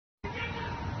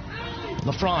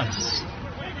LaFrance.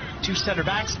 Two center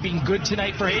backs being good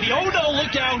tonight for Haiti. Oh no,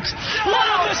 look out! What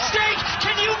a mistake!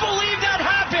 Can you believe that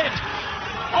happened?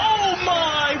 Oh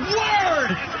my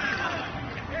word!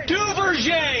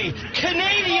 Duverger,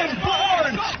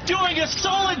 Canadian-born, doing a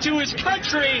solid to his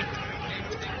country.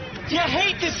 You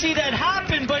hate to see that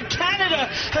happen, but Canada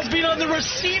has been on the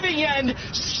receiving end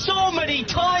so many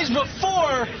times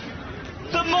before.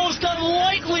 The most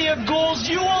unlikely of goals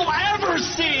you will ever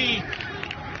see.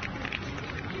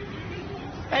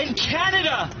 And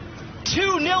Canada,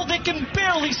 2-0, they can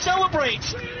barely celebrate.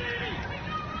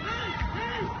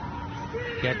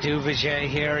 Yeah, Duverger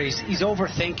here, he's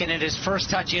overthinking it. His first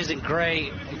touch isn't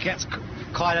great. It gets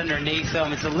caught underneath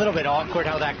him. It's a little bit awkward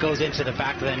how that goes into the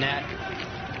back of the net.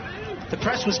 The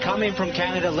press was coming from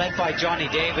Canada, led by Johnny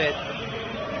David.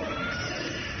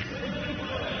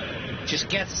 Just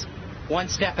gets one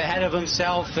step ahead of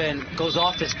himself and goes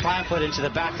off his plant foot into the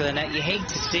back of the net. You hate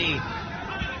to see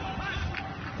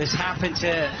this happen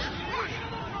to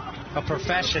a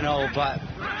professional, but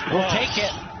we'll take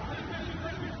it.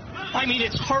 I mean,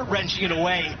 it's heart-wrenching in a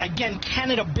way. Again,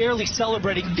 Canada barely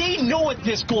celebrating. They know what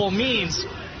this goal means.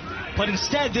 But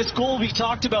instead, this goal we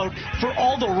talked about for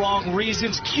all the wrong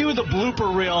reasons. Cue the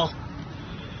blooper reel.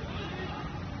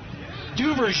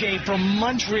 Duverger from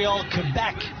Montreal,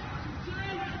 Quebec.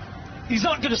 He's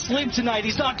not going to sleep tonight.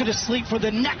 He's not going to sleep for the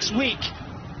next week.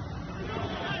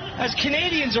 As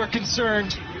Canadians are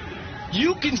concerned,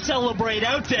 you can celebrate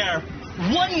out there.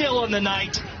 1-0 on the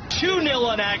night, 2-0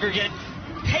 on aggregate.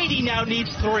 Haiti now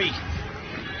needs 3.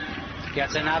 Yeah,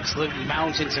 it's an absolute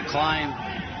mountain to climb.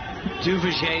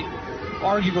 Duverger,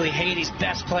 arguably Haiti's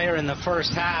best player in the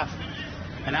first half.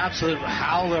 An absolute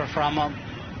howler from him.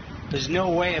 There's no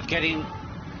way of getting...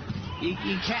 You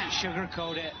can't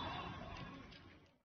sugarcoat it.